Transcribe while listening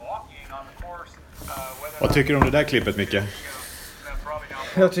Vad tycker du om det där klippet, Micke?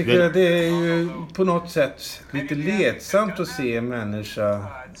 Jag tycker att det är ju på något sätt lite ledsamt att se en människa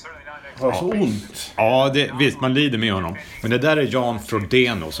ha så ont. Ja, visst, man lider med honom. Men det där är Jan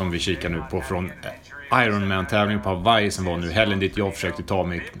Frodeno som vi kikar nu på från Ironman-tävlingen på Hawaii som var nu helgen dit jag försökte ta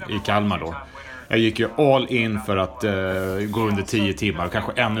mig i Kalmar då. Jag gick ju all in för att gå under 10 timmar och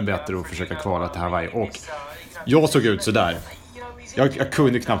kanske ännu bättre att försöka kvala till Hawaii. Och jag såg ut så där. Jag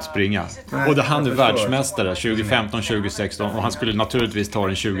kunde knappt springa. Och det han är världsmästare 2015, 2016 och han skulle naturligtvis ta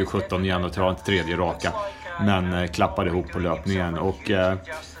den 2017 igen och ta en tredje raka. Men klappade ihop på löpningen och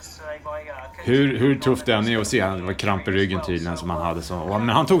hur tufft det än är att se. Det var kramp i ryggen tydligen som han hade. Men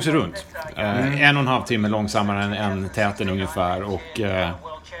han tog sig runt. 1,5 timme långsammare än täten ungefär.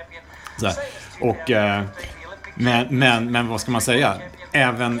 Men vad ska man säga?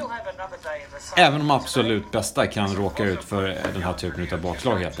 Även de absolut bästa kan råka ut för den här typen av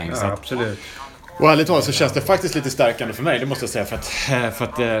bakslag helt enkelt. Ja, absolut. Och ärligt talat så känns det faktiskt lite stärkande för mig, det måste jag säga, för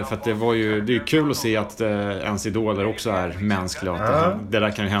att det är ju kul att se att ens idoler också är mänskliga. Ja. Det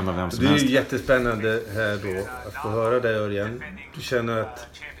där kan ju hända vem som helst. Det är ju jättespännande här då att få höra det, Örjan. Du känner att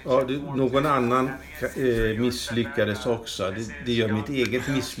någon annan misslyckades också. Det gör mitt eget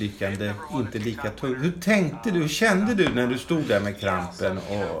misslyckande inte lika tungt. Hur kände du när du stod där med krampen?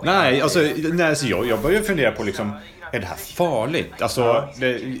 Nej, alltså jag började fundera på liksom, är det här farligt? Alltså,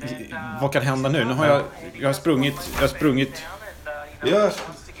 vad kan hända nu? Nu har jag sprungit. Jag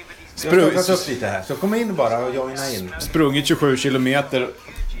ska ta upp lite här. Så kom in bara och joina in. Sprungit 27 kilometer.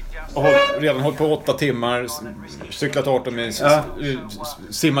 Och redan hållit på 8 timmar. Cyklat 18 mil.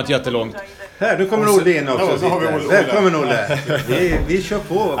 Simmat jättelångt. Här, nu kommer Olle in också. Välkommen Olle. Vi kör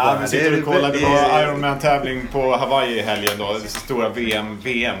på. Ja, vi sitter och kollade på Ironman-tävling på Hawaii i helgen då. Stora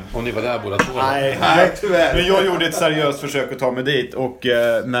VM. Och ni var där båda två? Nej, tyvärr. Men jag gjorde ett seriöst försök att ta mig dit.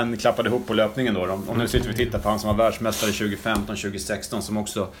 Men klappade ihop på löpningen då. Och nu sitter vi och tittar på han som var världsmästare 2015, 2016 som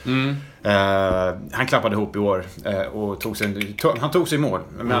också... han klappade ihop i år. Och han tog sig i mål.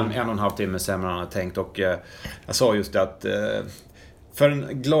 Men 1,5 timme sämre än han hade tänkt. Och jag sa just det att... För en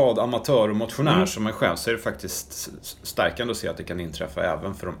glad amatör och motionär som mig själv så är det faktiskt stärkande att se att det kan inträffa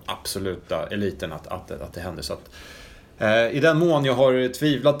även för de absoluta eliten att det händer. Så att, i den mån jag har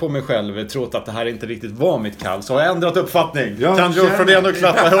tvivlat på mig själv, trott att det här inte riktigt var mitt kall, så har jag ändrat uppfattning. Kan du för det ändå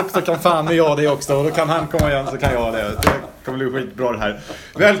klappa ihop så kan fan med jag det också. Och då kan han komma igen så kan jag det. Det kommer bli skitbra det här.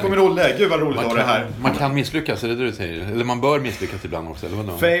 Välkommen Olle, gud vad roligt att ha det här. Man kan misslyckas, är det du säger? Eller man bör misslyckas ibland också, eller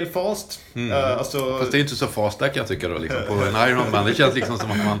vad? Fail fast. Fast det är inte så fast där kan jag tycka då, liksom, på en Ironman. Det känns liksom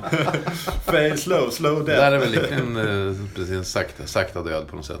som att man... Fail slow death. Där är väl precis sakta död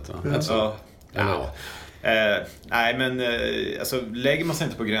på något sätt. Nej, men alltså, lägger man sig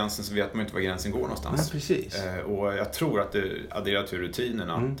inte på gränsen så vet man inte var gränsen går någonstans. Ja, precis. Och jag tror att det adderar till rutinen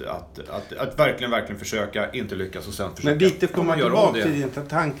att verkligen försöka, inte lyckas och sen försöka. Men lite komma tillbaka till dina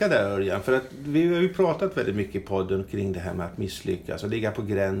tankar där, Örjan. För att vi har ju pratat väldigt mycket i podden kring det här med att misslyckas och ligga på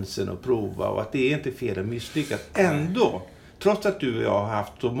gränsen och prova, och att det är inte fel att misslyckas. Ändå, trots att du och jag har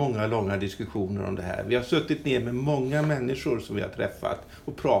haft så många långa diskussioner om det här. Vi har suttit ner med många människor som vi har träffat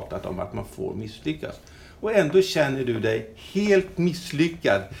och pratat om att man får misslyckas. Och ändå känner du dig helt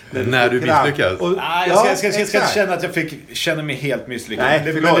misslyckad när du misslyckas. Nej, jag ska inte känna att jag känner mig helt misslyckad.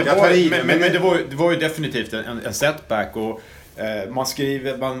 Nej, men det var ju definitivt en setback. Och man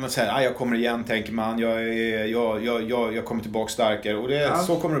skriver, man säger jag kommer igen, tänker man. Jag kommer tillbaka starkare. Och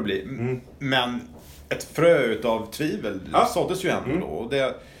så kommer det bli. Men ett frö utav tvivel såddes ju ändå. Och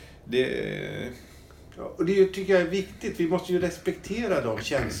och det tycker jag är viktigt. Vi måste ju respektera de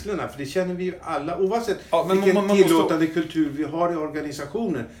känslorna. För det känner vi ju alla. Oavsett vilken tillåtande kultur vi har i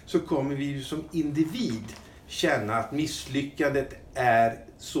organisationen, så kommer vi ju som individ känna att misslyckandet är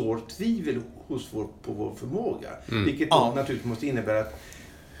sår tvivel på vår förmåga. Vilket naturligtvis måste innebära att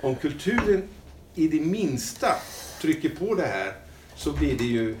om kulturen i det minsta trycker på det här, så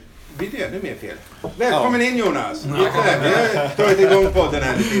blir det ännu mer fel. Välkommen in Jonas! Vi har tagit igång podden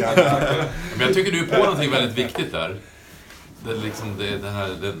här lite grann. Men jag tycker du är på någonting väldigt viktigt där.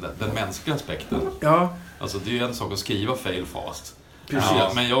 Den mänskliga aspekten. Ja. Alltså det är ju en sak att skriva fail fast. Precis.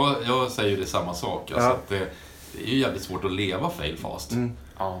 Ja, men jag säger ju det samma sak. Alltså att det är ju jävligt svårt att leva fail fast.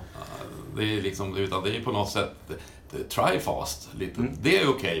 Det är liksom, utan det är på något sätt try fast lite. Det är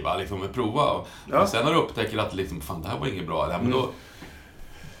okej, va, liksom att prova. Men sen när du upptäcker att liksom, fan, det här var inget bra. Men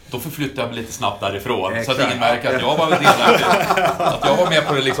då förflyttar jag mig lite snabbt därifrån. Exakt. Så att ingen märker att jag var delaktig. Att jag var med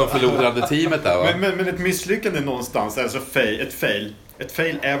på det liksom förlorande teamet där, va? Men ett misslyckande någonstans, alltså ett fail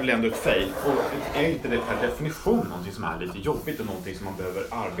är väl ändå ett fail. Och är inte det per definition någonting som är lite jobbigt och någonting som man behöver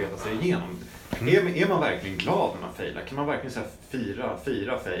arbeta sig igenom? Är man verkligen glad när man failar? Kan man verkligen säga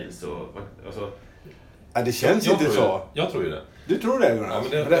fira fails? Och, alltså... Ja, det känns inte så. Jag tror ju det. Du tror det, Jonas?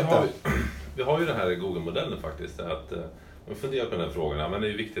 Ja, men vi har ju det här i Google-modellen faktiskt. Att man funderar på den här frågan. Ja, men det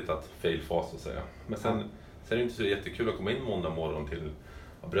är ju viktigt att fail-fast så att säga. Men sen är det inte så jättekul att komma in måndag morgon till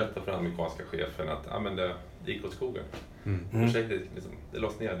att berätta för den amerikanska chefen att men det gick åt skogen. Projektet liksom, det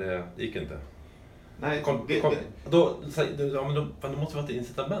lades ner, det gick inte. Nej, då måste vara ett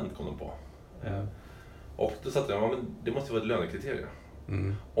incitament, kom de på. Och då satt jag, men det måste vara ett lönekriterium.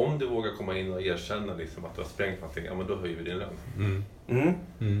 Om du vågar komma in och erkänna liksom, att du har sprängt någonting, men då höjer vi din lön.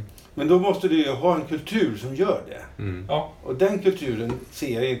 Men då måste du ju ha en kultur som gör det. Ja. Och den kulturen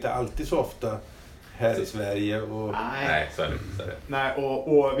ser jag inte alltid så ofta här i Sverige. Och... Nej, så är det. Nej,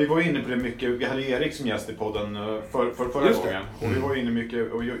 och vi var inne på det mycket. Vi hade Erik som gäst i podden förra gången. Och vi var inne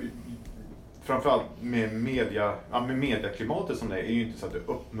mycket, och framförallt med mediaklimatet som det är ju inte så att det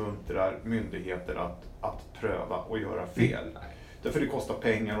uppmuntrar myndigheter att pröva och göra fel. Därför det kostar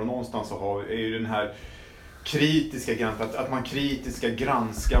pengar, och någonstans så är ju den här kritiska att man kritiska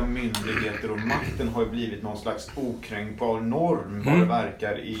granskar myndigheter, och makten har ju blivit någon slags okränkbar norm vad det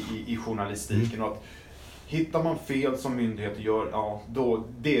verkar i journalistiken. Och att hittar man fel som myndigheter gör, då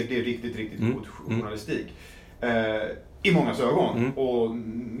det är riktigt god journalistik. I mångas ögon. Och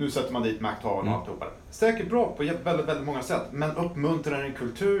nu sätter man dit makthavarna och alltihopa. Säkert bra på väldigt många sätt. Men uppmuntrar en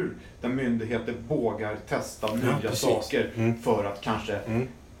kultur där myndigheter vågar testa nya saker för att kanske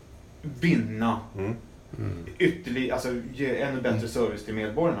vinna ytterligare, alltså ge ännu bättre service till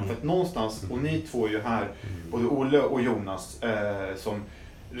medborgarna. För att någonstans, och ni två är ju här, både Olle och Jonas, som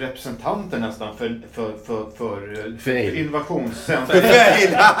representanter nästan för innovationscenter.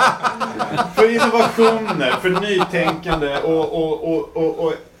 För innovationer, för nytänkande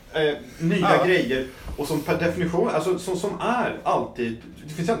och nya grejer. Och som per definition, alltså som är alltid,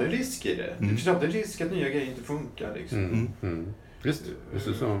 det finns alltid risk i det. Det finns alltid risk att nya grejer inte funkar liksom. Just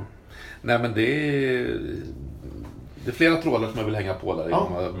det så. Nej, men det är flera trådar som jag vill hänga på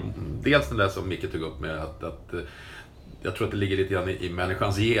där. Dels den där som Micke tog upp med att jag tror att det ligger lite grann i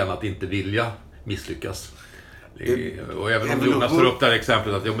människans gen att inte vilja misslyckas. Och även om Jonas tar upp det här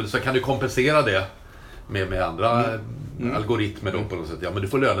exemplet att så kan du kompensera det med andra algoritmer då på något sätt. Ja, men du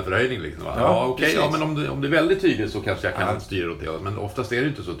får löneförhöjning liksom. Okej, men om det är väldigt tydligt så kanske jag kan styra åt det. Men oftast är det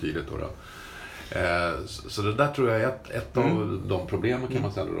inte så tydligt då. Så det där tror jag är ett av de problemen kan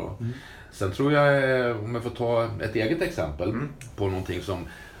man säga då. Sen tror jag, om jag får ta ett eget exempel på någonting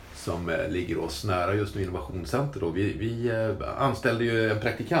som ligger oss nära just nu, innovationscenter då. Vi anställde ju en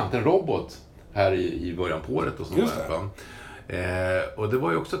praktikant, en robot här i början på året och sånt där. Och det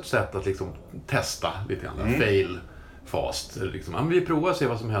var ju också ett sätt att liksom testa lite grann, fail fast. Liksom, vi provar och ser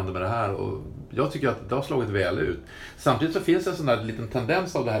vad som händer med det här, och jag tycker att det har slagit väl ut. Samtidigt så finns det en sån där liten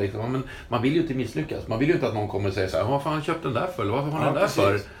tendens av det här, liksom, men man vill ju inte misslyckas. Man vill ju inte att någon kommer och säger så här, vad fan har köpt den där för? Eller vad har den där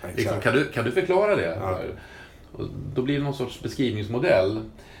för? Liksom, kan du förklara det? Och då blir det någon sorts beskrivningsmodell.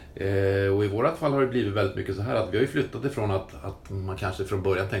 Och i vårat fall har det blivit väldigt mycket så här att vi har ju flyttat ifrån att man kanske från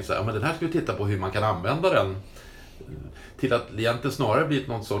början tänkt så här, men den här ska vi titta på hur man kan använda den, till att egentligen snarare bli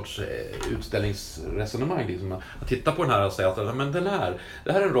någon sorts utställningsresonemang. Liksom. Att titta på den här och säga att men det här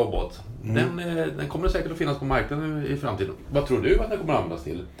är en robot. Den kommer säkert att finnas på marknaden i framtiden. Vad tror du att den kommer att användas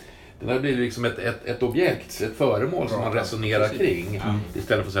till? Det där blir liksom ett objekt, ett föremål som man resonerar kring.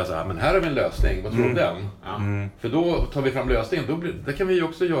 Istället för att säga så här, men här har vi en lösning, vad tror du om den? För då tar vi fram lösningen, det kan vi ju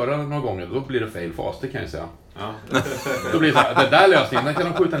också göra några gånger, då blir det fail fast, det kan jag säga. Då blir det så här, den där lösningen, den kan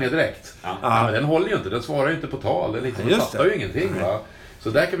de skjuta ner direkt. Men den håller ju inte, den svarar ju inte på tal, den fattar ju ingenting. Va? Så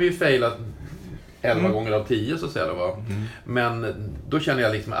där kan vi ju faila 11 gånger av 10 så att säga. Va? Men då känner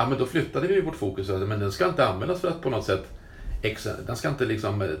jag liksom, men då flyttade vi vårt fokus, men den ska inte användas för att på något sätt, den ska inte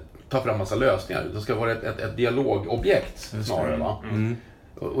liksom ta fram massa lösningar. Det ska vara ett dialogobjekt snarare. Va?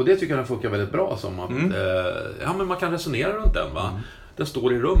 Och det tycker jag den funkar väldigt bra som att men man kan resonera runt den. Va? Den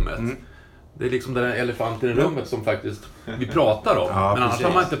står i rummet. Det är liksom den elefanten i rummet som faktiskt vi pratar om. Men annars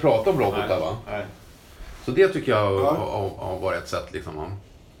har man inte pratat om robotar. Va? Så det tycker jag har varit ett sätt. Liksom, va?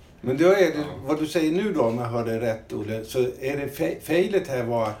 Men då är det, vad du säger nu då, om jag hörde rätt Olle, så är det failet här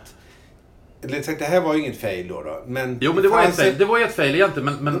var att, eller sagt, det här var inget fail då. Men jo, men det var ett fail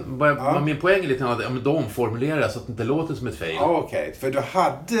egentligen, men min poäng är lite att de omformulerar så att det inte låter som ett fail. Okej, för du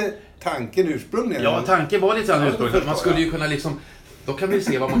hade tanken ursprungligen. Ja, tanken var lite ursprungligen. Man skulle ju kunna liksom, då kan vi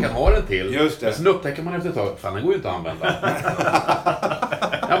se vad man kan ha den till. Just det. Men sen upptäcker man efter ett tag, fan den går ju inte att använda.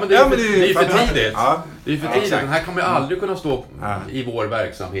 Men det är ju för tidigt. Det är för tidigt. Den här kommer aldrig kunna stå i vår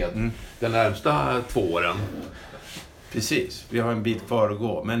verksamhet den närmsta 2 åren. Precis, vi har en bit kvar att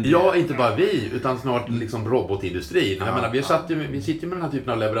gå. Men ja, inte bara vi, utan snart liksom robotindustrin. Jag menar, vi sitter med den här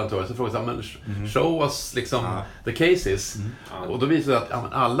typen av leverantörer som frågar men show us liksom the cases. Och då visar det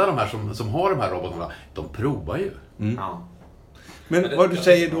att alla de här som har de här robotarna, de provar ju. Men vad du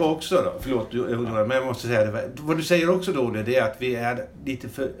säger då också då, förlåt, men jag måste säga det. Vad du säger också då, det är att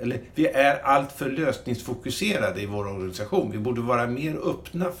vi är allt för lösningsfokuserade i vår organisation. Vi borde vara mer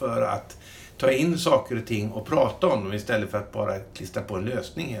öppna för att ta in saker och ting och prata om dem istället för att bara klistra på en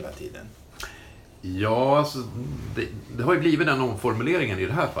lösning hela tiden. Ja, alltså, det har ju blivit den omformuleringen i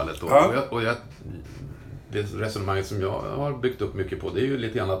det här fallet då. Ja. Det resonemanget som jag har byggt upp mycket på, det är ju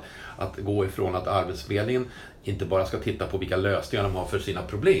lite grann att gå ifrån att Arbetsförmedlingen inte bara ska titta på vilka lösningar de har för sina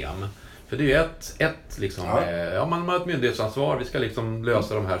problem. För det är ju ett liksom, man har ett myndighetsansvar, vi ska liksom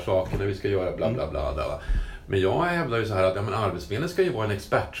lösa de här sakerna, vi ska göra bla bla bla bla. Men jag hävdar ju så här att Arbetsförmedlingen ska ju vara en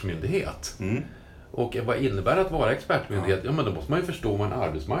expertmyndighet. Och vad innebär att vara expertmyndighet? Ja, men då måste man ju förstå vad en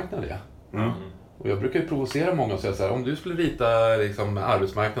arbetsmarknad är. Och jag brukar ju provocera många och säga så här, om du skulle rita liksom,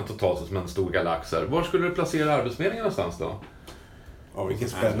 arbetsmarknaden totalt som en stor galax här, var skulle du placera Arbetsförmedlingen någonstans då? Ja, vilken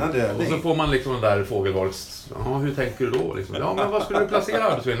spännande. Och så får man liksom den där fågelvalks, hur tänker du då? Liksom, ja, men var skulle du placera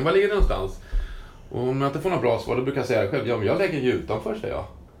Arbetsförmedlingen? Var ligger det någonstans? Och om jag inte får några bra svar, då brukar jag säga själv, men jag lägger ju utanför, säger jag.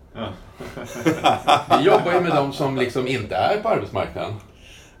 Vi jobbar ju med dem som liksom inte är på arbetsmarknaden.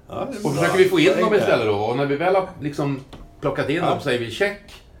 Och försöker vi få in dem istället då. Och när vi väl har liksom plockat in dem säger vi check.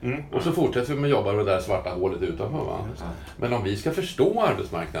 Och så fortsätter vi med att jobba med det där svarta hålet utanför. Va? Men om vi ska förstå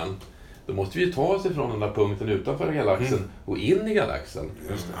arbetsmarknaden, då måste vi ju ta oss ifrån den där punkten utanför galaxen och in i galaxen.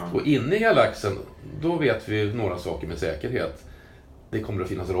 Och in i galaxen, då vet vi några saker med säkerhet. Det kommer att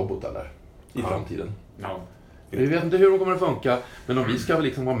finnas robotar där i framtiden. Vi vet inte hur de kommer att funka, men om vi ska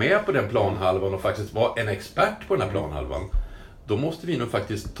liksom vara med på den planhalvan och faktiskt vara en expert på den här planhalvan, då måste vi nog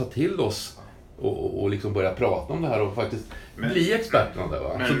faktiskt ta till oss och liksom börja prata om det här och faktiskt bli experterna där.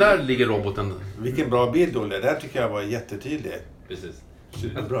 Va? Så där ligger roboten. Vilken bra bild, Olle. Det här tycker jag var jättetydlig. Precis.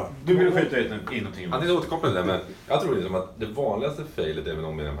 Superbra. Du vill skjuta in någonting. Jag tänkte återkoppla det där, men jag tror liksom att det vanligaste failet är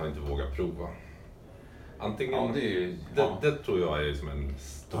om man inte vågar prova. Antingen, det tror jag är som en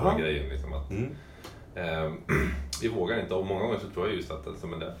stor grej. Liksom, att, vi vågar inte, och många gånger så tror jag just att alltså,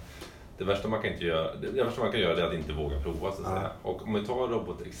 det värsta man kan göra är att inte våga prova. Så att säga. Och om vi tar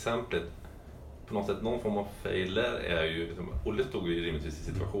robotexemplet, på något sätt, någon form av failer är ju, liksom, Olle stod ju rimligtvis i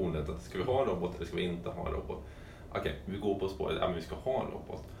situationen att ska vi ha en robot eller ska vi inte ha en robot? Okej, vi går på spåret, men vi ska ha en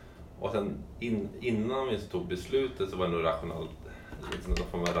robot. Och sen innan vi tog beslutet så var det nog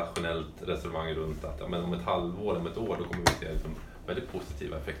rationellt resonemang runt att men om ett halvår, om ett år, då kommer vi se liksom, väldigt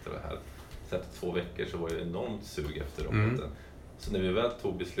positiva effekter av det här. Så efter 2 veckor så var det enormt sug efter roboten. Så när vi väl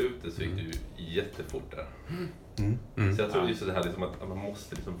tog beslutet så gick det ju jättefort där. Så jag tror just det här liksom att man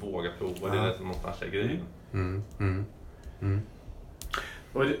måste liksom våga prova. Det är liksom någon färsa grejen.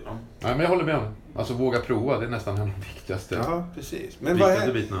 Nej, men jag håller med om. Alltså våga prova, det är nästan den viktigaste. Ja, precis. Men då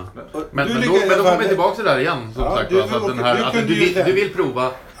kommer vi tillbaka till det där igen. Som sagt, du vill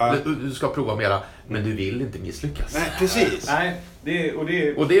prova, du ska prova mera, men du vill inte misslyckas. Nej, precis. Nej,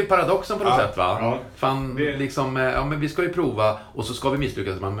 och det är paradoxen på något sätt, va? Ja. Fan, liksom, men vi ska ju prova och så ska vi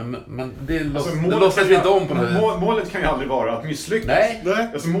misslyckas. Men det låtsas vi inte om på något. Målet kan ju aldrig vara att misslyckas. Nej.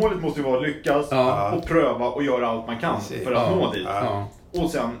 Alltså, målet måste ju vara att lyckas och pröva och göra allt man kan för att nå dit.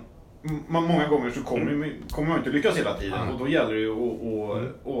 Och sen, många gånger så kommer man inte lyckas hela tiden. Och då gäller det ju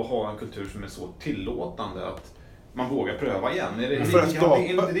att ha en kultur som är så tillåtande att man vågar pröva igen. Är det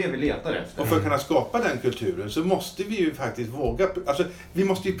inte det vi letar efter? Och för att kunna skapa den kulturen så måste vi ju faktiskt våga. Alltså, vi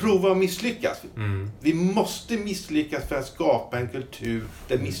måste ju prova att misslyckas. Vi måste misslyckas för att skapa en kultur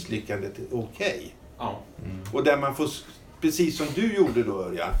där misslyckandet är okej. Och där man får, precis som du gjorde då,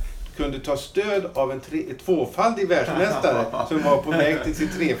 Örjan, kunde ta stöd av en tvåfaldig världsmästare som var på väg till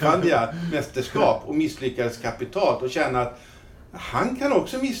sitt trefaldiga mästerskap och misslyckades kapitalt och känna att han kan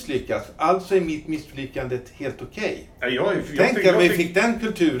också misslyckas, alltså är mitt misslyckande helt okej. Tänk att vi fick den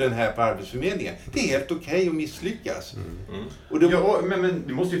kulturen här på Arbetsförmedlingen. Det är helt okej att misslyckas. Och men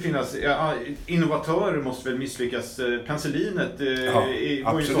det måste ju finnas, innovatörer måste väl misslyckas. Penicillinet var ju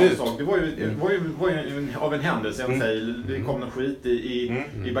en sån sak. Det var ju av en händelse, en fail. Det kom någon skit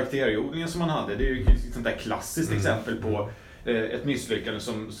i bakterieodlingen som man hade. Det är ju ett sånt där klassiskt exempel på ett misslyckande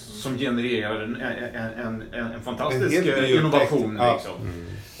som genererar en fantastisk innovation. Liksom.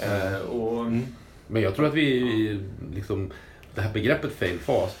 Men jag tror att vi liksom det här begreppet fail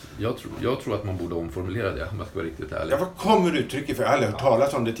fast, jag tror att man borde omformulera det, om jag ska vara riktigt ärlig. Ja, vad kommer uttrycket för? Jag har aldrig hört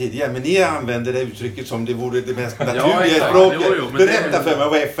talas om det tidigare, men ni använder det uttrycket som det vore det mest naturliga språket. Berätta för mig,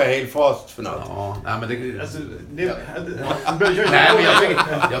 vad är fail fast för något? Ja, nej, men det... Alltså, nej,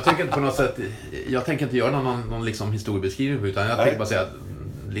 men jag tänker inte på något sätt, jag tänker inte göra någon liksom historiebeskrivning, utan jag tänker bara säga att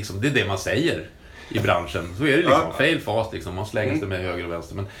liksom, det är det man säger i branschen. Så är det liksom, fail fast liksom, man slänger sig med höger och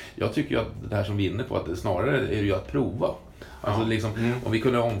vänster. Men jag tycker ju att det här som vi är inne på, att det snarare är det ju att prova. Alltså liksom, om vi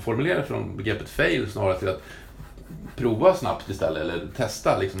kunde omformulera från begreppet fail snarare till att prova snabbt istället, eller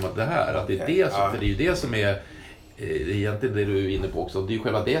testa liksom att det här, att det är det som, för det är ju det som är egentligen det du är inne på också, det är ju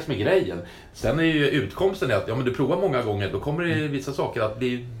själva det som är grejen. Sen är ju utkomsten att men du provar många gånger, då kommer det vissa saker att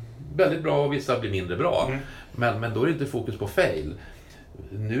bli väldigt bra och vissa blir mindre bra. Men då är det inte fokus på fail.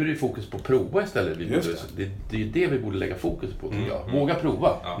 Nu är det fokus på prova istället. Det är ju det vi borde lägga fokus på, tycker jag. Våga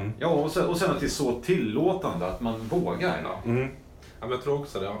prova. Ja, och sen att det är så tillåtande att man vågar. Ja, men jag tror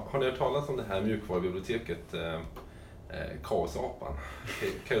också det. Har ni hört talas om det här mjukvarubiblioteket Kaosapan?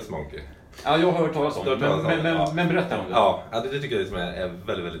 Chaos Monkey? Ja, jag har hört talas om det. Men berätta om det. Ja, det tycker jag är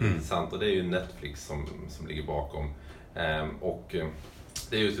väldigt, väldigt intressant. Och det är ju Netflix som ligger bakom. Och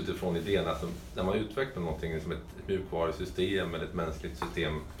det är just utifrån idén att när man utvecklar någonting som ett mjukvarusystem eller ett mänskligt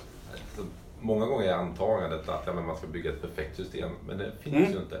system, så många gånger är antagandet att man ska bygga ett perfekt system, men det finns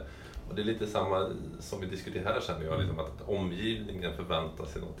ju inte. Och det är lite samma som vi diskuterar här, känner jag, liksom att omgivningen förväntar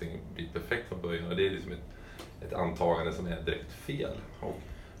sig någonting blir perfekt från början, och det är liksom ett antagande som är direkt fel. Och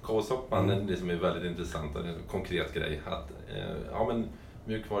Kaosapan är liksom väldigt intressant och en konkret grej att men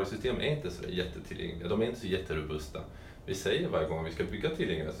mjukvarusystem är inte så jättetillgängliga, de är inte så jätterobusta. Vi säger varje gång att vi ska bygga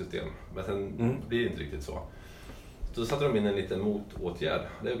tillgängliga system, men sen blir det inte riktigt så. Så satte de in en liten motåtgärd,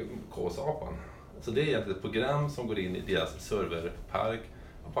 det är Kaosapan. Så det är egentligen ett program som går in i deras serverpark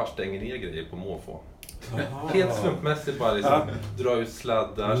och bara stänger ner grejer på måfå. Helt slumpmässigt bara liksom drar ut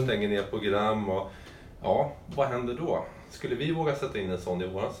sladdar, stänger ner program och vad händer då? Skulle vi våga sätta in en sån i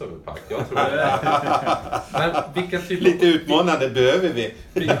vår serverpark? Jag tror det. Men vilka typ lite utmanande behöver vi.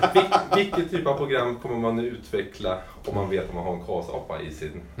 Vilken typ av program kommer man utveckla om man vet att man har en Kaosapa i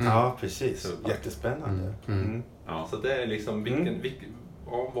sin... Ja, precis. Serverpark. Jättespännande. Ja, så det är liksom,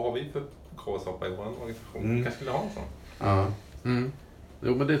 vad har vi för Kaosapa i vår organisation? Vi kanske skulle ha en sån.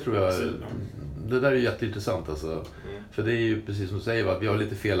 Jo, men det tror jag, det där är jätteintressant alltså. För det är ju precis som du säger, att vi har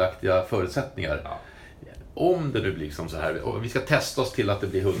lite felaktiga förutsättningar. Ja. Om det nu blir liksom så här, och vi ska testa oss till att det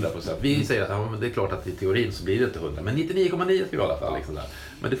blir 100%. Vi säger att men det är klart att i teorin så blir det inte 100, men 99,9 ska vi i alla fall. Liksom där.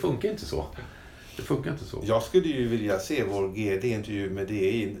 Men det funkar inte så. Jag skulle ju vilja se vår GD-intervju med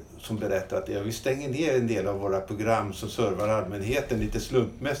DI som berättar att vi stänger ner en del av våra program som servar allmänheten lite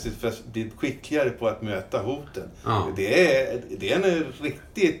slumpmässigt för att bli skickligare på att möta hoten. Ja. Det är en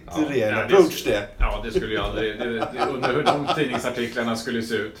riktigt rejäl approach det. Ja, det skulle ju aldrig... Det undrar hur de tidningsartiklarna skulle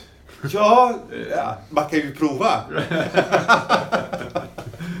se ut. Ja, man kan ju prova.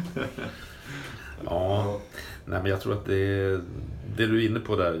 Nej, men jag tror att det du är inne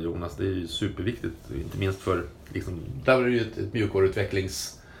på där, Jonas, det är ju superviktigt. Inte minst för, liksom, där är det ju ett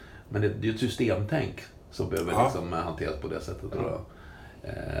mjukvaruutvecklings... Men det är ju ett systemtänk som behöver liksom hanteras på det sättet. Tror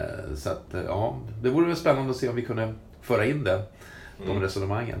jag. Så att, det vore väl spännande att se om vi kunde föra in de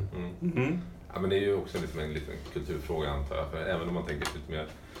resonemangen. Ja, men det är ju också liksom en liten kulturfråga, antar jag. För även om man tänker lite mer,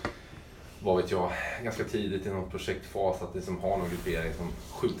 vad vet jag, ganska tidigt i någon projektfas att det som har någon gruppering som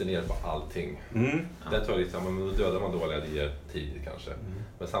skjuter ner på allting. Där tror jag liksom, men då dödar man dåliga idéer tidigt kanske.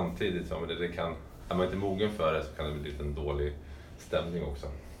 Men samtidigt, det kan, är man inte mogen för det så kan det bli en dålig stämning också.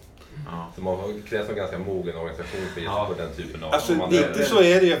 Så man krävs en ganska mogen organisation för på den typen av... Alltså lite så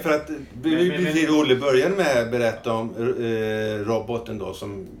är det, för att Olle började med att berätta om roboten då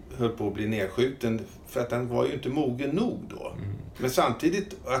som höll på att bli nedskjuten för att han var ju inte mogen nog då. Men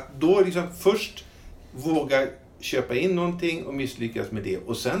samtidigt att då liksom först våga köpa in någonting och misslyckas med det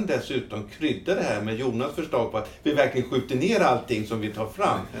och sen dessutom krydda det här med Jonas förslag på att vi verkligen skjuter ner allting som vi tar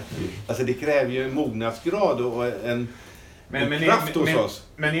fram. Alltså det kräver ju en mognadsgrad och en kraft hos oss.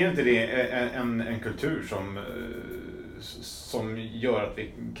 Men är inte det en kultur som gör att vi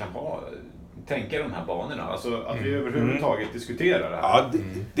kan tänka de här banorna? Alltså att vi överhuvudtaget diskuterar det här. Ja,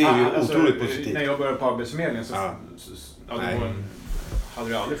 det är ju otroligt positivt. När jag började på Arbetsförmedlingen så hade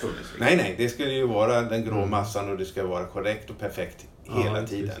det aldrig funnits. Nej, det ska ju vara den grå massan och det ska vara korrekt och perfekt hela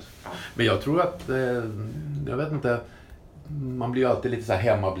tiden. Men jag tror att, jag vet inte, man blir ju alltid lite så här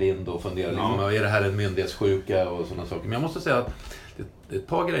hemmablind och funderar liksom, är det här en myndighetssjuka och sådana saker. Men jag måste säga att det är ett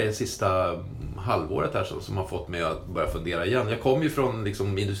par grejer sista halvåret här som har fått mig att börja fundera igen. Jag kom ju från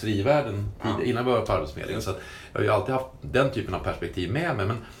liksom industrivärlden innan jag började på Arbetsförmedlingen, så att jag har ju alltid haft den typen av perspektiv med mig.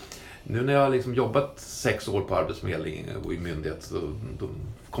 Men nu när jag har liksom jobbat 6 år på Arbetsförmedlingen och i myndighet, så då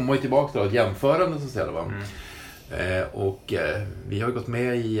kommer man ju tillbaka till ett jämförande så att säga. Va? Vi har gått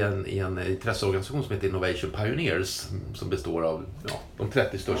med i en intresseorganisation som heter Innovation Pioneers, som består av de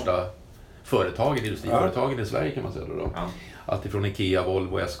 30 största företagen, industriföretagen i Sverige kan man säga då. Ja. Allt ifrån Ikea,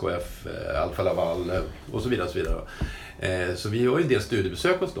 Volvo, SKF, Alfa Laval och så vidare. Och så vidare. Så vi har ju en del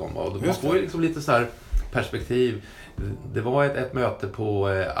studiebesök hos dem, och man får ju liksom lite så här perspektiv. Det var ett möte på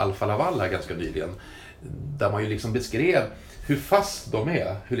Alfa Laval här ganska nyligen, där man ju liksom beskrev hur fast de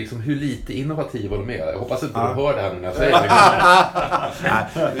är, hur lite innovativa de är. Jag hoppas inte de hör det här när jag säger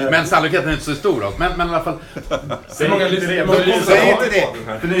det. Men sannolikheten är inte så stor då. Men i alla fall... Säg inte det.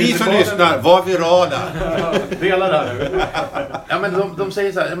 Ni som lyssnar, var virala. Dela det här nu. Ja, men de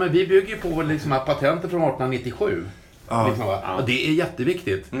säger så här, men vi bygger på liksom patenter från 1897. Liksom, och det är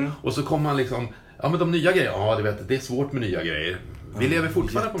jätteviktigt. Och så kommer man liksom, men de nya grejerna, du vet, det är svårt med nya grejer. Vi lever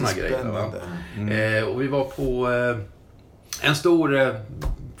fortfarande på de här grejerna. Och vi var på... en stor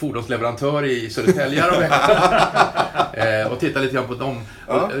fordonsleverantör i Södertälje och tittade lite grann på dem.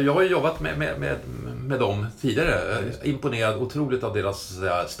 Och jag har ju jobbat med dem tidigare. Imponerad otroligt av deras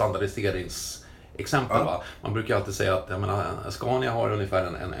standardiseringsexempel. Va? Man brukar alltid säga att Scania har ungefär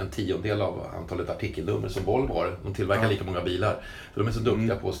en 10% av antalet artikelnummer som Volvo har. De tillverkar lika många bilar. För de är så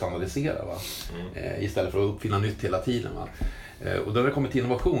duktiga på att standardisera. Va? Istället för att uppfinna nytt hela tiden. Va? Och då det kommer till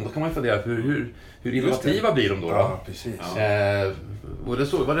innovation, då kan man ju fundera hur innovativa blir de då? Ja, precis. Och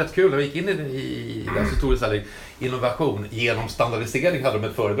det var rätt kul, när vi gick in i den så stod det så här, innovation genom standardisering hade de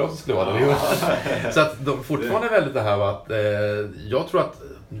ett föredrag som skulle vara det. Så att de fortfarande är väldigt det här att jag tror att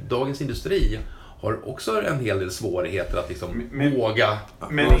dagens industri har också en hel del svårigheter att liksom våga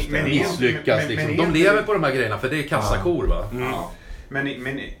misslyckas. Liksom. De lever på de här grejerna för det är kassakor, va? Men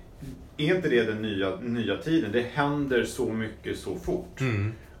är inte det den nya tiden? Det händer så mycket så fort.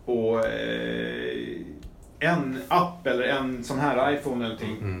 Och en app eller en sån här iPhone eller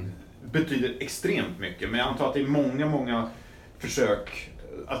någonting betyder extremt mycket. Men jag antar att det är många försök,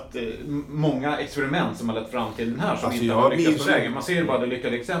 många experiment som har lett fram till den här som inte har lyckats på vägen. Man ser bara det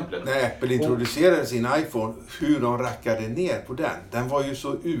lyckade exemplet. När Apple introducerade sin iPhone, hur de rackade ner på den. Den var ju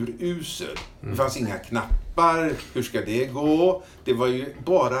så urusel. Det fanns inga knappar. Hur ska det gå? Det var ju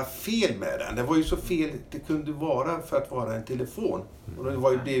bara fel med den. Det var ju så fel det kunde vara för att vara en telefon.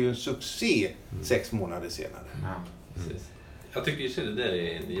 Och det blev ju en succé 6 månader senare. Precis. Jag tycker att det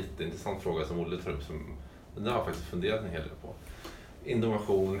är en jätteintressant fråga som Olle tar upp. Den där har jag faktiskt funderat en hel del på.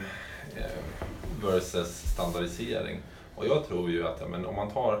 Innovation versus standardisering. Och jag tror ju att om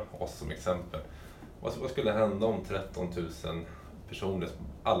man tar oss som exempel, vad skulle hända om 13 000 personer,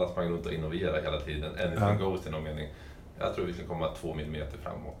 alla sprang runt och innoverade hela tiden, anything goes i någon mening. Jag tror vi skulle komma 2 millimeter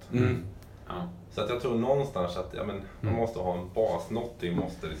framåt. Så att jag tror någonstans att man måste ha en bas, någonting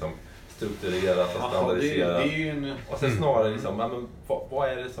måste liksom struktureras och standardiseras. Och sen snarare liksom, vad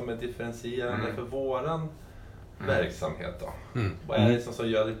är det som är differentierande för våran verksamhet då? Vad är det som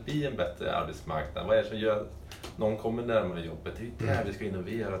gör att det blir en bättre arbetsmarknad? Vad är det som gör att någon kommer närmare jobbet? Det är där vi ska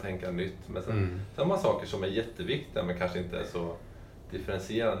innovera och tänka nytt. Men sen har man saker som är jätteviktiga men kanske inte är så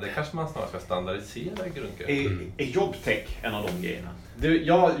differentierande. Det kanske man snarare ska standardisera i grundgrejen. Är jobtech en av de grejerna?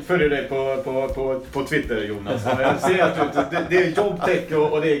 Jag följer dig på Twitter, Jonas. Jag ser att det är jobtech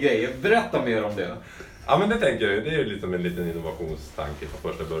och det är grejer. Berätta mer om det. Ja, men det tänker jag. Det är ju liksom en liten innovationstanke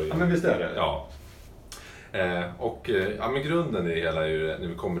från första början. Ja, men visst är det? Ja. Men grunden i det hela är ju, när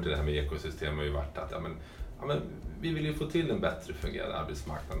vi kommer till det här med ekosystem, har ju varit att vi vill ju få till en bättre fungerande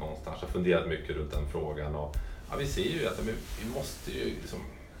arbetsmarknad någonstans. Jag har funderat mycket runt den frågan och vi ser ju att vi måste ju liksom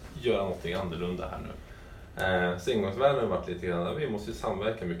göra någonting annorlunda här nu. Så ingångsvärden har varit lite grann, vi måste ju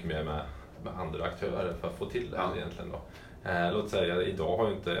samverka mycket mer med andra aktörer för att få till det här egentligen då. Låt säga, idag har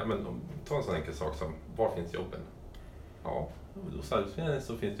ju inte, ta en sån enkel sak som, var finns jobben? Ja, hos Arbetsförmedlingen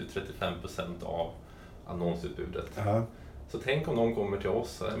så finns det ju 35% av annonsutbudet. Så tänk om någon kommer till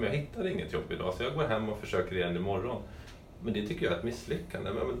oss och jag hittar inget jobb idag så jag går hem och försöker igen imorgon. Men det tycker jag är ett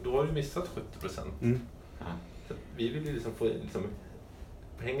misslyckande. Men då har du missat 70%. Så vi vill ju liksom få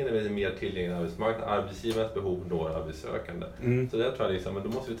pengarna är mer tillgängliga arbetsmarknad. Arbetsgivarens behov når arbetssökande. Så där tror jag liksom, men då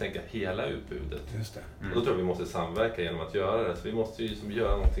måste vi tänka hela utbudet. Just det. Och då tror jag vi måste samverka genom att göra det. Så vi måste ju liksom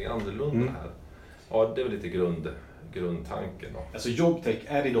göra någonting annorlunda här. Ja, det är väl lite grundtanken då. Alltså jobtech,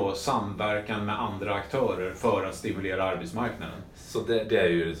 är det då samverkan med andra aktörer för att stimulera arbetsmarknaden? Så det är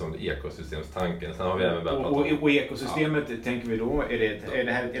ju liksom ekosystemstanken. Sen har vi även börjat och ekosystemet tänker vi då, är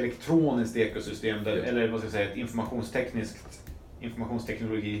det här ett elektroniskt ekosystem eller vad ska jag säga, ett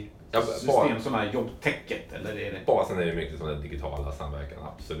informationsteknologisystem som är jobbtechet? Eller är det? Basen är ju mycket som den digitala samverkan,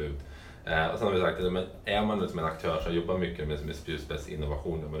 absolut. Och sen har vi sagt att är man som en aktör som jobbar mycket med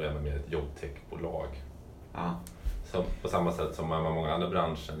spjutspetsinnovation, då är man med ett jobbtechbolag. Så på samma sätt som man har många andra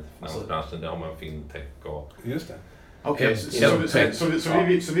branscher, finansbranschen, där har man fintech och... Just det. Okej,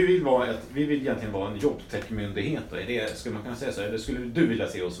 så vi vill egentligen vara en jobbtechmyndighet då? Är det, skulle man kunna säga så? Eller skulle du vilja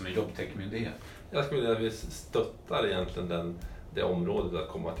se oss som en jobbtechmyndighet? Jag skulle vilja att vi stöttar egentligen det området att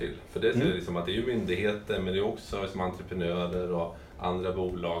komma till. För det är liksom att det är ju myndigheter, men det är också som entreprenörer och andra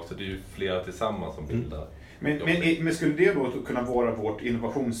bolag, så det är ju flera tillsammans som bildar. Men skulle det då kunna vara vårt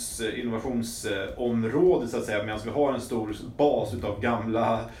innovationsområde så att säga, medan vi har en stor bas utav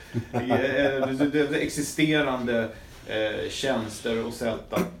gamla existerande tjänster och sätt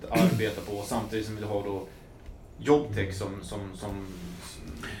att arbeta på, samtidigt som vi har då jobbtech som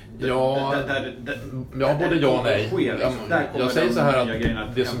både ja och nej. Jag säger så här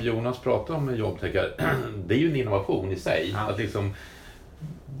att det som Jonas pratar om med jobbtech, det är ju en innovation i sig. Att liksom,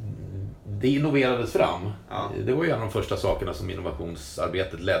 det innoverades fram. Det var ju en av de första sakerna som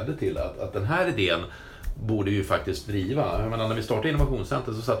innovationsarbetet ledde till. Att den här idén borde ju faktiskt driva. Jag menar, när vi startade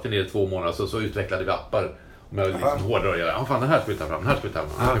innovationscenter så satt vi ner i 2 månader så utvecklade vi appar. Med liksom hårdare att göra. Fan, den här ska vi ta fram, den här ska vi ta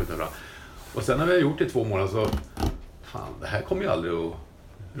fram. Och sen när vi har gjort det i 2 månader så, fan, det här kommer ju aldrig att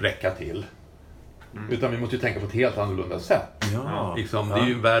räcka till. Utan vi måste ju tänka på ett helt annorlunda sätt. Liksom, det är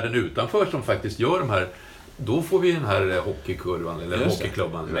ju världen utanför som faktiskt gör de här. Då får vi den här hockeykurvan eller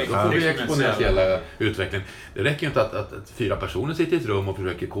hockeyklubban. Då får vi exponentiella utveckling. Det räcker ju inte att 4 personer sitter i ett rum och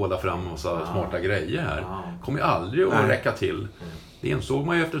försöker koda fram massa smarta grejer här. Det kommer ju aldrig att räcka till. Det insåg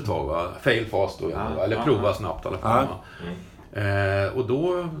man ju efter ett tag, va? Fail fast då, eller prova snabbt i alla fall. Och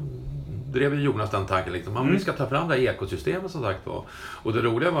då drev Jonas den tanken liksom, vi ska ta fram det här ekosystemet som sagt var. Och det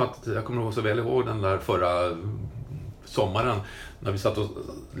roliga var att, jag kommer så väl ihåg den där förra sommaren, när vi satt och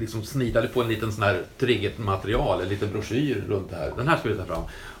liksom snidade på en liten sån här triggermaterial, en liten broschyr runt det här. Den här ska vi ta fram.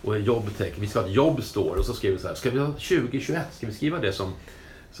 Och jobbtech, vi ska ha ett jobbstore, och så skrev vi så här, ska vi ha 2021? Ska vi skriva det som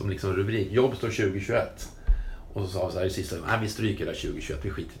liksom rubrik? Jobbstore 2021. Och så sa vi så här i sista, nej vi stryker där 2021, vi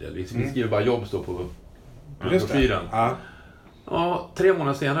skiter i det. Vi skriver bara jobbstore på broschyren. Ja, 3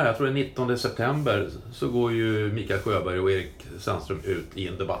 månader senare, jag tror det är 19 september, så går ju Mikael Sjöberg och Erik Sandström ut i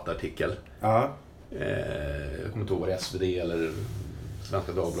en debattartikel. Jag kommer inte ihåg vad det är, SvD eller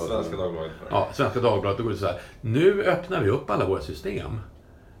Svenska Dagbladet. Svenska Dagbladet. Då går det så här, nu öppnar vi upp alla våra system.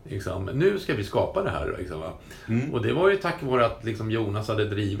 Liksom, nu ska vi skapa det här. Liksom, och det var ju tack vare att liksom, Jonas hade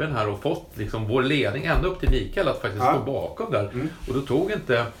drivit den här och fått liksom, vår ledning ända upp till Mikael att faktiskt stå bakom där. Och då tog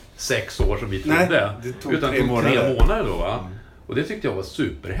inte 6 år som vi trodde, utan 3 månader då, va? Och det tyckte jag var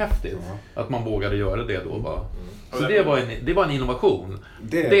superhäftigt, att man vågade göra det då, va? Så det var en innovation.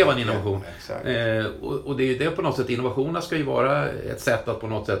 Det var en innovation. Och det är ju det på något sätt, innovationerna ska ju vara ett sätt att på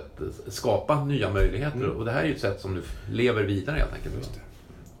något sätt skapa nya möjligheter. Och det här är ju ett sätt som du lever vidare helt enkelt.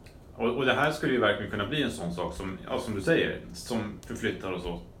 Och det här skulle ju verkligen kunna bli en sån sak som du säger, som förflyttar oss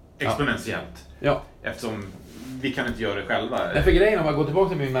exponentiellt. Eftersom vi kan inte göra det själva. Nej, för grejen, om man går tillbaka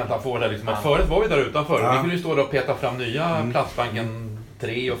till min metafor där, liksom, att förut var vi där utanför. Vi kunde ju stå där och peta fram nya Platsbanken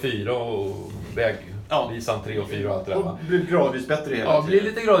 3 och 4 och vägvisan 3 och 4 och allt det där. Och blir gradvis bättre hela tiden. Ja, blir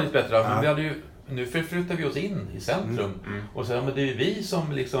lite gradvis bättre. Men vi hade ju, nu förflyttar vi oss in i centrum. Och så, men det är ju vi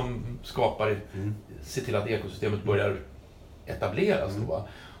som liksom skapar, ser till att ekosystemet börjar etableras då, va?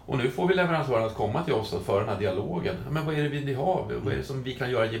 Och nu får vi leverantören att komma till oss för den här dialogen. Men vad är det vi vill ha? Vad är det som vi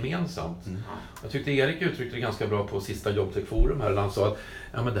kan göra gemensamt? Jag tyckte Erik uttryckte det ganska bra på sista jobbtech-forum här. Han sa att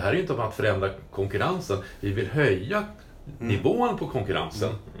men det här är inte om att förändra konkurrensen. Vi vill höja nivån på konkurrensen.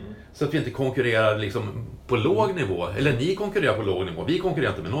 Så att vi inte konkurrerar liksom på låg nivå. Eller ni konkurrerar på låg nivå. Vi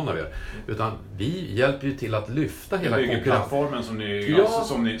konkurrerar inte med någon av er. Utan vi hjälper ju till att lyfta hela konkurrensplattformen som ni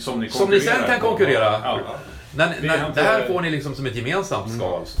som ni sen kan konkurrera. Det här får ni liksom som ett gemensamt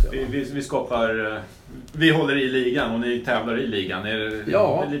skal. Vi skapar... Vi håller i ligan och ni tävlar i ligan. Är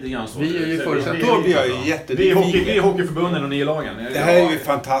det lite grann så? Vi är ju förutsättningar. Vi är hockeyförbunden och ni är lagen. Det här är ju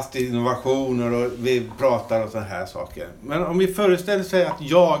fantastiska innovationer och vi pratar om sådana här saker. Men om vi föreställer sig att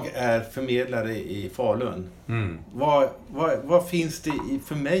jag är förmedlare i Falun. Vad finns det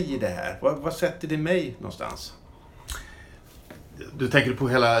för mig i det här? Vad sätter det mig någonstans? Du tänker på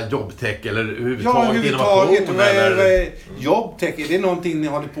hela jobbtech eller överhuvudtaget innovation? Jobbtech, är det någonting ni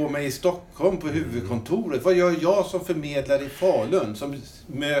håller på med i Stockholm på huvudkontoret? Vad gör jag som förmedlare i Falun som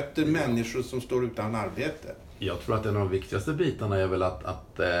möter människor som står utan arbete? Jag tror att en av de viktigaste bitarna är väl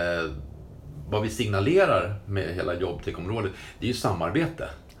att vad vi signalerar med hela jobbtech-området, det är ju samarbete.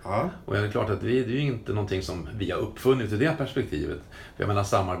 Ja. Och det är klart att det är ju inte någonting som vi har uppfunnit i det perspektivet. För jag menar,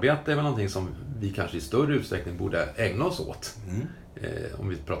 samarbete är väl någonting som vi kanske i större utsträckning borde ägna oss åt. Om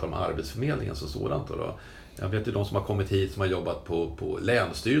vi pratar om arbetsförmedlingen så sådant då. Jag vet ju de som har kommit hit som har jobbat på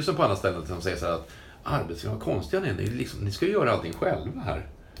länsstyrelsen på andra ställen som säger så här att arbetsförmedlingen, vad konstiga ni är, liksom, ni ska ju göra allting själva här.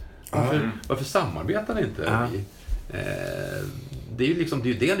 Varför samarbetar ni inte? Det är ju liksom, det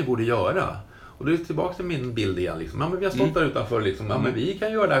är ju det ni borde göra. Och då är det tillbaka till min bild igen. Liksom. Ja, men vi har stått där utanför. Liksom. Ja, men vi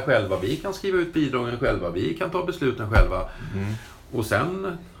kan göra det här själva. Vi kan skriva ut bidragen själva. Vi kan ta besluten själva. Och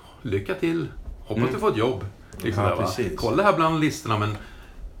sen, lycka till. Hoppas du får ett jobb. Liksom där, va? Kolla här bland listorna, men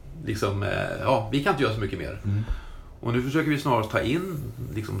liksom, vi kan inte göra så mycket mer. Och nu försöker vi snarare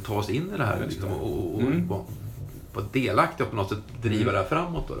ta oss in i det här. Liksom, och vara delaktiga på något sätt, driva det här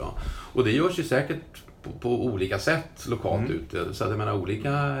framåt. Då. Och det görs ju säkert på olika sätt lokalt ute. Så att jag menar, olika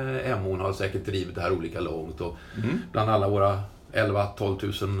MO'n har säkert drivit det här olika långt. Och bland alla våra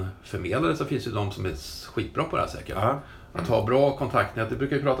 11-12 000 förmedlare så finns det de som är skitbra på det här säkert. Att ha bra kontaktnät. Det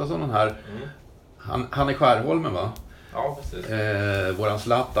brukar ju pratas om den här. Han är Skärholmen, va? Ja, precis. Våran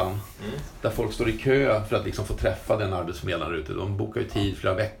Zlatan. Där folk står i kö för att liksom få träffa den arbetsförmedlaren ute. De bokar ju tid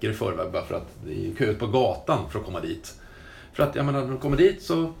flera veckor i förväg bara för att det är kö på gatan för att komma dit. För att, jag menar, när de kommer dit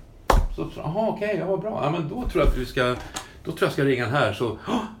så okej, vad bra. Ja, men då tror jag att jag ska ringa den här. Så,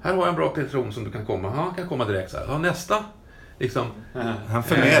 här har jag en bra person som du kan komma. Han kan komma direkt så här. Nästa. Liksom, han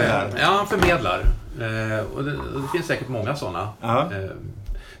förmedlar. Han förmedlar. Och det finns säkert många sådana.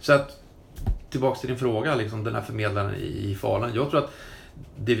 Så att, tillbaka till din fråga, liksom, den här förmedlaren i Falun. Jag tror att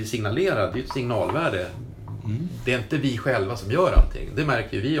det vi signalerar, det är ett signalvärde. Det är inte vi själva som gör allting. Det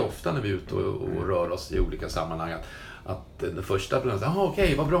märker vi ofta när vi är ute och rör oss i olika sammanhang. Att det första blir att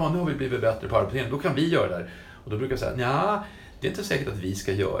okej, vad bra, nu har vi blivit bättre på arbetsmarknaden. Då kan vi göra det. Och då brukar jag säga, det är inte säkert att vi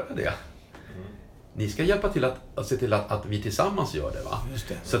ska göra det. Ni ska hjälpa till att se till att vi tillsammans gör det, va? Just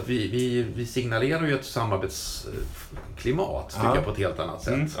det. Så att vi signalerar ju ett samarbetsklimat, tycker jag, på ett helt annat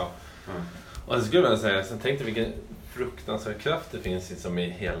sätt. Och det skulle jag säga, sen tänkte vilken fruktansvärd kraft det finns liksom i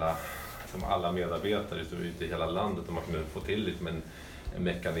hela, som alla medarbetare ute i hela landet, om man kunde få till liksom en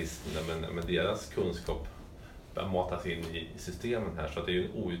mekanism med deras kunskap matas in i systemen här, så att det är ju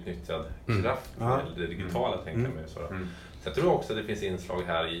en outnyttjad kraft med det digitala, tänker jag mig. Så jag tror också att det finns inslag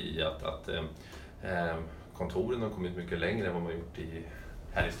här i att kontoren har kommit mycket längre än vad man gjort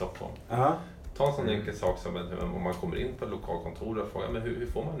här i Stockholm. Ta en sån enkel sak som om man kommer in på ett lokalkontor och frågar, men hur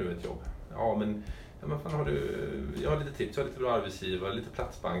får man nu ett jobb? Men fan, jag har lite tips, jag har lite bra arbetsgivare, lite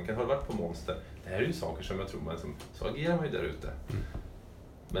Platsbanken, har du varit på Monster? Det här är ju saker som jag tror så agerar man ju där ute.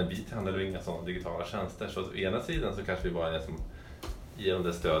 Men vi handlar ju inga sådana digitala tjänster, så å ena sidan så kanske vi bara är som ger dem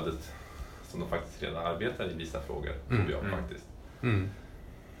det stödet som de faktiskt redan arbetar i vissa frågor, tror jag faktiskt.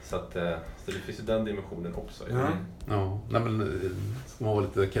 Så det finns ju den dimensionen också. Nej, men ska man vara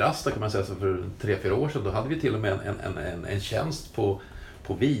lite krass kan man säga, så för 3-4 år sedan då hade vi till och med en tjänst på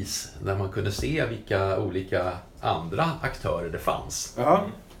vis där man kunde se vilka olika andra aktörer det fanns.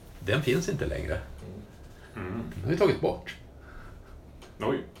 Den finns inte längre. Den har vi tagit bort.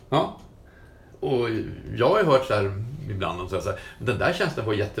 Ja. Och jag har hört så här ibland så här, den där tjänsten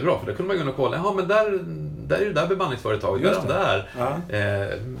var jättebra, för då kunde man gå och kolla, men där är det där bemanningsföretaget, där.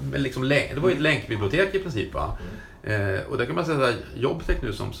 Men liksom, det var ju ett länkbibliotek i princip, va? Och där kan man säga att jobtech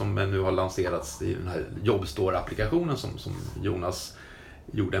nu som nu har lanserats i den här Jobbstore-applikationen som Jonas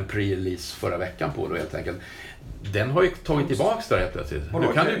gjorde en pre-release förra veckan på då, helt enkelt. Den har ju tagit tillbaks där helt plötsligt.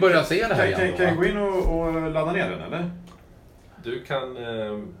 Nu kan du börja se det här igen. Kan jag gå in och ladda ner den, eller? Du kan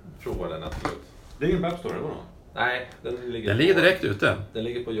prova den, absolut. Det är ingen App Store, eller vadå? Nej, den ligger direkt ute. Den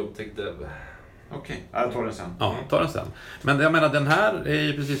ligger på jobtech dev. Okej, jag tar den sen. Ja, ta den sen. Men jag menar, den här är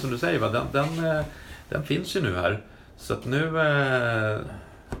ju precis som du säger, va? Den finns ju nu här. Så att nu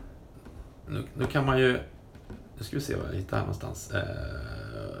kan man ju... Nu ska vi se vad jag hittar här någonstans.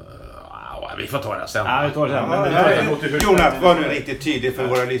 Vi får ta det sen. Ja, vi tar det sen. Jonas, var nu riktigt tydlig för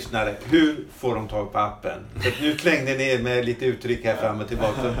våra lyssnare. Hur får de tag på appen? För nu slängde ni med lite uttryck här fram och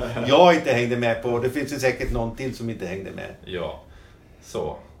tillbaka. Jag inte hängde med på. Det finns ju säkert någon till som inte hängde med. Ja,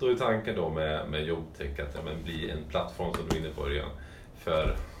 så. Då är tanken då med jobtech att bli en plattform, som du är inne på igen,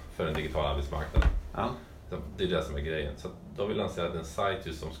 för den digitala arbetsmarknaden. Det är det som är grejen. Så då vill lansera en sajt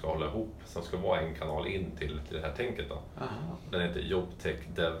just som ska hålla ihop, som ska vara en kanal in till det här tänket då. Den heter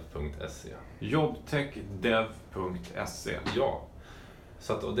jobtechdev.se. Jobtechdev.se. Ja.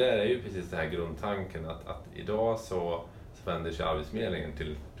 Så att, och det är ju precis det här grundtanken att idag så vänder sig arbetsförmedlingen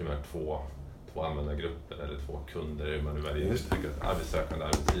till primärt två användargrupper eller 2 kunder, hur man nu väljer, arbetssökande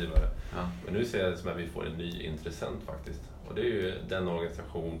arbetsgivare. Men nu ser jag det som att vi får en ny intressent faktiskt. Och det är ju den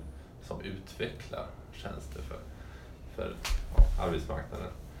organisation som utvecklar tjänster för arbetsmarknaden.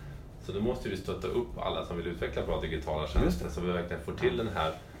 Så då måste vi stötta upp alla som vill utveckla bra digitala tjänster så vi verkligen får till den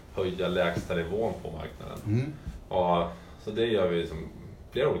här höjda lägsta nivån på marknaden. Och, så det gör vi som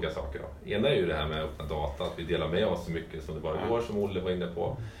flera olika saker. Då. Ena är ju det här med öppna data, att vi delar med oss så mycket som det bara går, som Olle var inne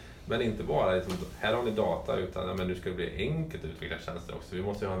på. Men inte bara, liksom, här har ni data, utan men nu ska det bli enkelt att utveckla tjänster också. Vi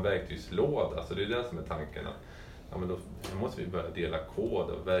måste ju ha en verktygslåda, så det är det som är tanken. Men då måste vi börja dela kod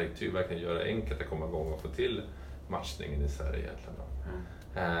och verktyg, verkligen göra det enkelt att komma igång och få till matchningen i Sverige egentligen.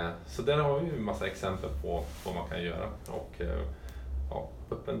 Så där har vi ju en massa exempel på vad man kan göra. Och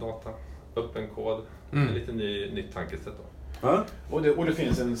öppen data, öppen kod, en lite nytt tankesätt då. Ja. Och det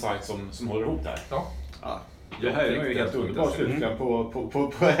finns en sajt som håller ihop där. Ja. Det här är ju helt underbart slutkläm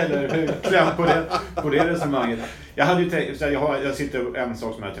på det resonemanget. Jag hade ju tänkt, jag sitter en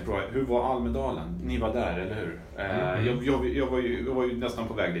sak som jag tänkte fråga, hur var Almedalen? Ni var där, eller hur? Jag var ju nästan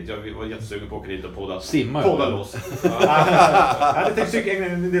på väg dit. Jag var jättesugen på att åka dit och podda loss. Jag hade tänkt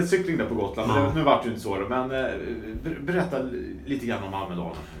en del cykling där på Gotland, men nu vart det inte så. Men berätta lite grann om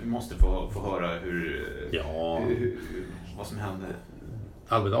Almedalen. Vi måste få höra vad som hände.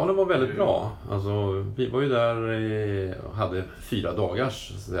 Almedalen var väldigt bra. Alltså, vi var ju där och hade 4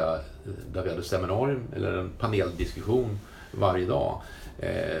 dagars där vi hade seminarium eller en paneldiskussion varje dag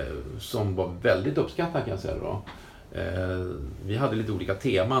som var väldigt uppskattad kan jag säga då. Vi hade lite olika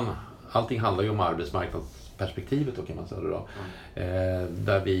teman. Allting handlar ju om arbetsmarknadsperspektivet då kan man säga då.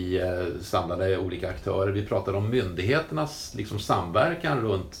 Där vi samlade olika aktörer. Vi pratade om myndigheternas liksom samverkan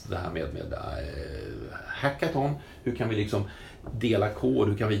runt det här med hackathon. Hur kan vi liksom dela kod,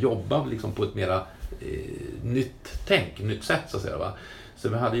 hur kan vi jobba liksom på ett mera nytt sätt så att säga va. Så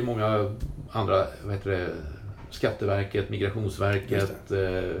vi hade ju många andra Skatteverket, Migrationsverket,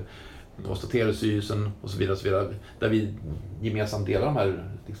 Post- och telestyrelsen och så vidare där vi gemensamt delar de här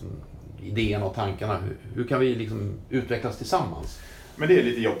liksom, idéerna och tankarna. Hur kan vi liksom utvecklas tillsammans? Men det är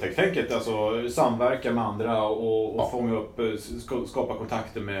lite jobtech-tänket, alltså samverka med andra och fånga upp, skapa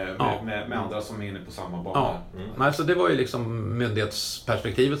kontakter med andra som är inne på samma bana. Ja. Alltså det var ju liksom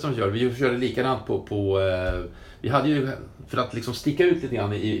myndighetsperspektivet som vi körde. Vi körde likadant på vi hade ju, för att liksom sticka ut lite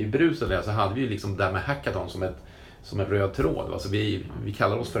grann i bruset så hade vi ju liksom det här med hackathon som en röd tråd. Alltså vi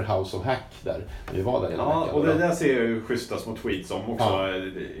kallar oss för House of Hack där vi var där hela veckan. Och det där ser jag ju schyssta små tweets om också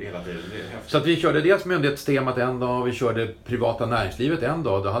hela tiden. Så att vi körde dels myndighetstemat en dag, vi körde privata näringslivet en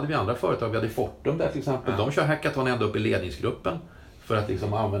dag. Då hade vi andra företag, vi hade Fortum där till exempel. De kör hackathon ända upp i ledningsgruppen för att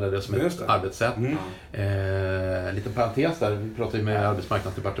liksom använda det som ett arbetssätt. Liten parentes där, vi pratade ju med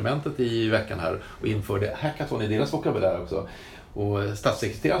arbetsmarknadsdepartementet i veckan här och införde hackathon i deras vokabulär också. Och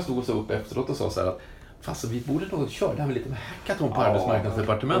statssekreteraren stod så upp efteråt och sa så här att fast vi borde nog köra det här med lite med hackathon på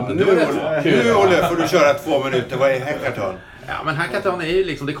arbetsmarknadsdepartementet. Nu Olle får du köra 2 minuter. Vad är hackathon? Ja, men hackathon är ju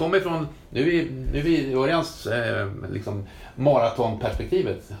liksom, det kommer från, nu är vi Örjans liksom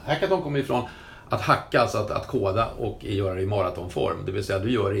maratonperspektivet. Hackathon kommer ifrån att hacka, alltså att koda och göra det i maratonform. Det vill säga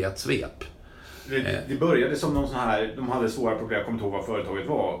du gör det i ett svep. Det började som någon sån här, de hade svåra problem, jag kommer inte ihåg vad företaget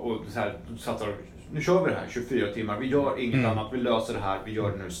var. Och så här, nu kör vi det här 24 timmar, vi gör inget annat, vi löser det här, vi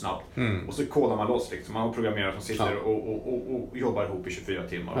gör det nu snabbt. Och så kodar man loss liksom. Man har programmerare som sitter och jobbar ihop i 24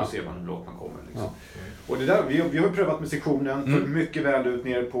 timmar och ser man hur lågt man kommer. Liksom. Och det där, vi har prövat med sektionen, för mycket väl ut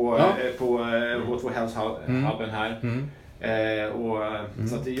ner på H2 Health-hubben här.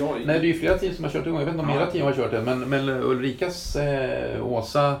 Så att Nej, det är ju flera team som har kört igång, jag vet inte om era team har kört det, men Ulrikas,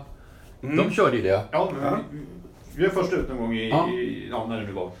 Åsa, de körde ju det. Ja, men vi är först ut någon gång när det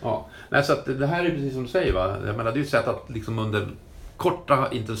nu var. Ja. Nej, så att det här är precis som du säger va. Jag menar, det är ju ett sätt att liksom under korta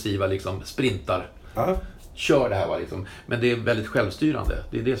intensiva liksom sprintar kör det här va liksom. Men det är väldigt självstyrande.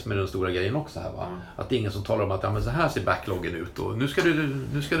 Det är det som är den stora grejen också här va. Att det är ingen som talar om att men så här ser backloggen ut och nu ska det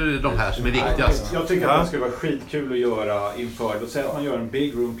de här som är viktigast. Jag tycker att det skulle vara skitkul att göra inför. Då säger att man gör en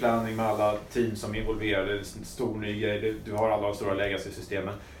big room planning med alla team som är involverade, en stor ny grej. Du har alla de stora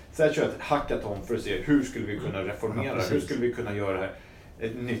legacy-systemen. Så jag kör ett hackathon för att se hur skulle vi kunna reformera, hur skulle vi kunna göra det här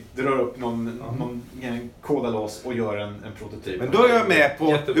ett nytt, dra upp någon koda loss och göra en prototyp. Men då är jag med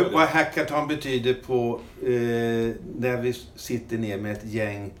på vad hackathon betyder på när vi sitter ner med ett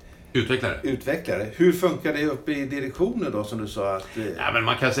gäng utvecklare. Hur funkar det uppe i direktionen då som du sa att... Ja, men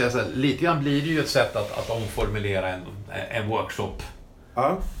man kan säga så här, lite grann blir det ju ett sätt att omformulera en workshop.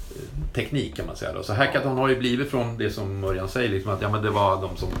 Teknik kan man säga då. Så hackathon har ju blivit från det som Örjan säger liksom att men det var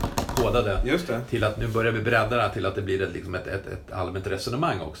de som kodade till att nu börjar vi bredda det till att det blir ett allmänt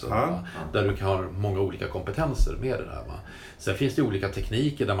resonemang också där du kan ha många olika kompetenser med det där va. Sen finns det olika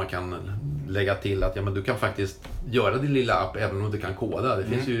tekniker där man kan lägga till att men du kan faktiskt göra din lilla app även om du kan koda. Det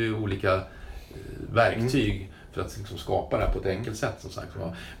finns ju olika verktyg för att liksom skapa det här på ett enkelt sätt som sagt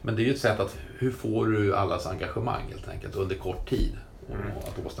va. Men det är ju ett sätt att hur får du allas engagemang helt enkelt under kort tid.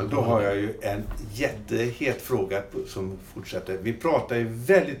 att åstadkomma. Då har jag ju en jättehet fråga som fortsätter. Vi pratar ju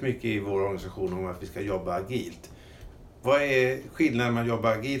väldigt mycket i vår organisation om att vi ska jobba agilt. Vad är skillnaden mellan att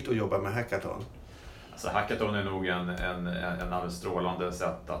jobba agilt och jobba med hackathon? Alltså hackathon är nog en alldeles strålande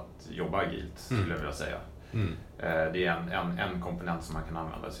sätt att jobba agilt, skulle jag vilja säga. Det är en komponent som man kan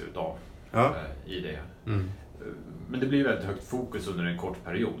använda sig utav i det. Men det blir väldigt högt fokus under en kort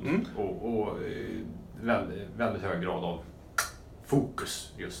period och väldigt, väldigt hög grad av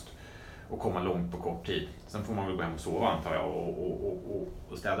fokus just och komma långt på kort tid. Sen får man väl gå hem och sova, antar jag,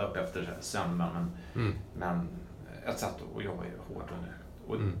 och städa upp efter sen, men ett sätt att jobba hårt under.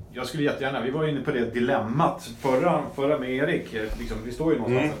 Och jag skulle jättegärna, vi var inne på det dilemmat förra med Erik, liksom, vi står ju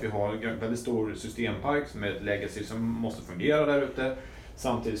någonstans att vi har en väldigt stor systempark som är ett legacy som måste fungera där ute,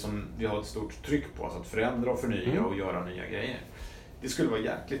 samtidigt som vi har ett stort tryck på oss att förändra och förnya och göra nya grejer. Det skulle vara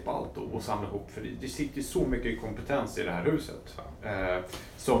jäkligt ballt att samla ihop, för det sitter så mycket kompetens i det här huset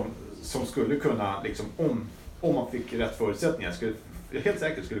som skulle kunna, liksom, om man fick rätt förutsättningar, helt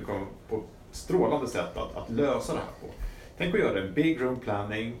säkert skulle komma på strålande sätt att lösa det här på. Tänk att göra en big room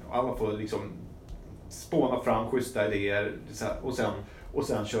planning och alla får liksom spåna fram schyssta idéer och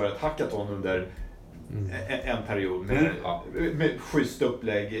sen köra ett hackathon under en period med schysst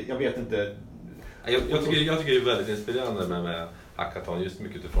upplägg. Jag vet inte. Jag tycker det är väldigt inspirerande med hackathon, just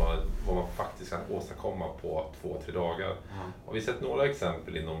mycket utifrån vad man faktiskt kan åstadkomma på 2-3 dagar. Och vi har sett några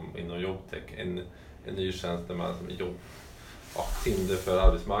exempel inom jobtech. En ny tjänst där man Tinder för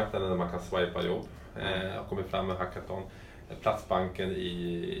arbetsmarknaden där man kan swipa jobb. Har kommit fram med hackathon. Platsbanken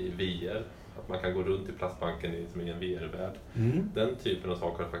i VR. Att man kan gå runt i Platsbanken som i en VR-värld. Den typen av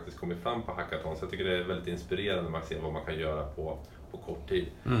saker har faktiskt kommit fram på hackathon. Så jag tycker det är väldigt inspirerande när man ser vad man kan göra på kort tid.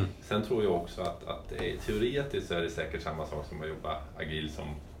 Sen tror jag också att teoretiskt så är det säkert samma sak som att jobba agil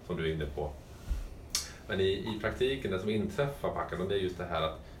som du är inne på. Men i praktiken, det som inträffar på hackathon, det är just det här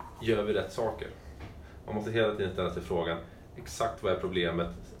att gör vi rätt saker? Man måste hela tiden ställa sig frågan, exakt vad är problemet?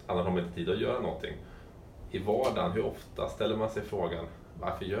 Annars har man inte tid att göra någonting. I vardagen, hur ofta ställer man sig frågan,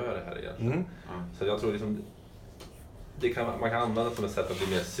 varför gör jag det här egentligen? Så jag tror liksom, man kan använda det som ett sätt att bli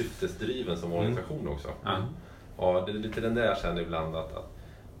mer syftesdriven som organisation också. Ja, det är lite den där jag känner ibland att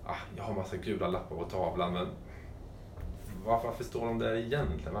jag har massa gula lappar på tavlan, men varför står de där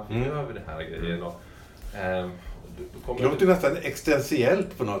egentligen? Varför gör vi det här grejen? Det låter nästan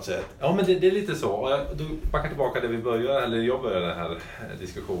existentiellt på något sätt. Ja, men det är lite så. Och då backar tillbaka där jag började den här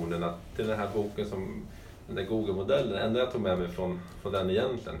diskussionen, att det är den här boken som den där Google-modellen, det enda jag tog med mig från den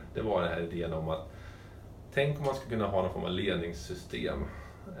egentligen, det var den här idén om att tänk om man skulle kunna ha någon form av ledningssystem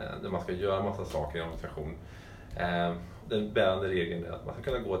där man ska göra en massa saker i en organisation. Den bärande regeln är att man ska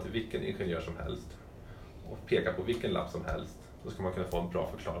kunna gå till vilken ingenjör som helst och peka på vilken lapp som helst. Då ska man kunna få en bra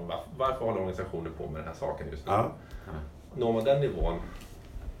förklaring varför håller organisationen på med den här saken just nu. Når man den nivån,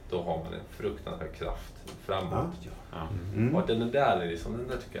 då har man en fruktansvärd kraft framåt. Och den där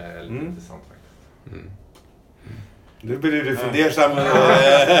tycker jag är lite intressant faktiskt. Nu blir du fundersam.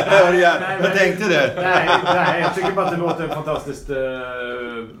 Vad tänkte du? Nej, jag tycker bara att det låter fantastiskt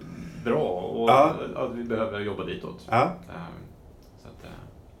bra och att vi behöver jobba ditåt. Så att,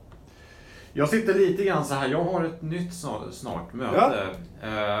 jag sitter lite grann så här, jag har ett nytt snart möte.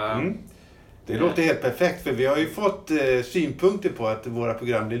 Det låter helt perfekt, för vi har ju fått synpunkter på att våra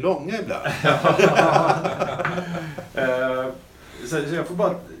program blir långa ibland. Så jag får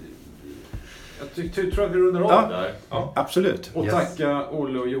bara... Jag tror att vi rundar av där. Ja, absolut. Och tacka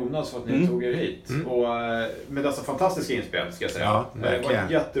Olle och Jonas för att ni tog er hit. Och med dessa fantastiska inspel, ska jag säga. Det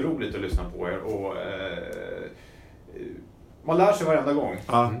var jätteroligt att lyssna på er. Och man lär sig varenda gång.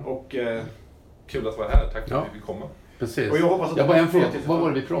 Och kul att vara här. Tack för att vi fick komma. Precis. Och jag hoppas att vad var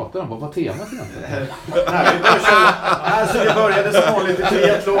det vi pratade om? Vad var temat egentligen? Vi började som vanligt i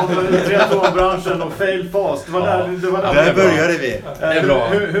triathlonbranschen och fail fast. Det var där började vi. Det är bra.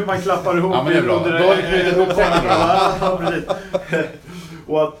 Hur man klappar ihop. Ja, men det är bra. Då har vi knutit ihop säcken.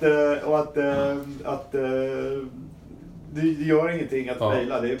 Och att det gör ingenting att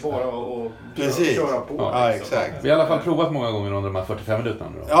faila. Det är bara att köra på. Ja, exakt. Vi har i alla fall provat många gånger under de här 45 minuterna.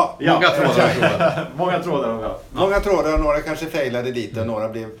 Många trådar har vi haft. Många trådar, och några kanske failade lite och några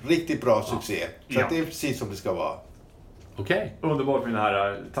blev riktigt bra succé. Så att det är precis som det ska vara. Okej. Underbart, mina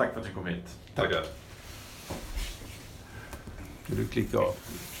herrar. Tack för att ni kom hit. Tackar. Vill du klicka av?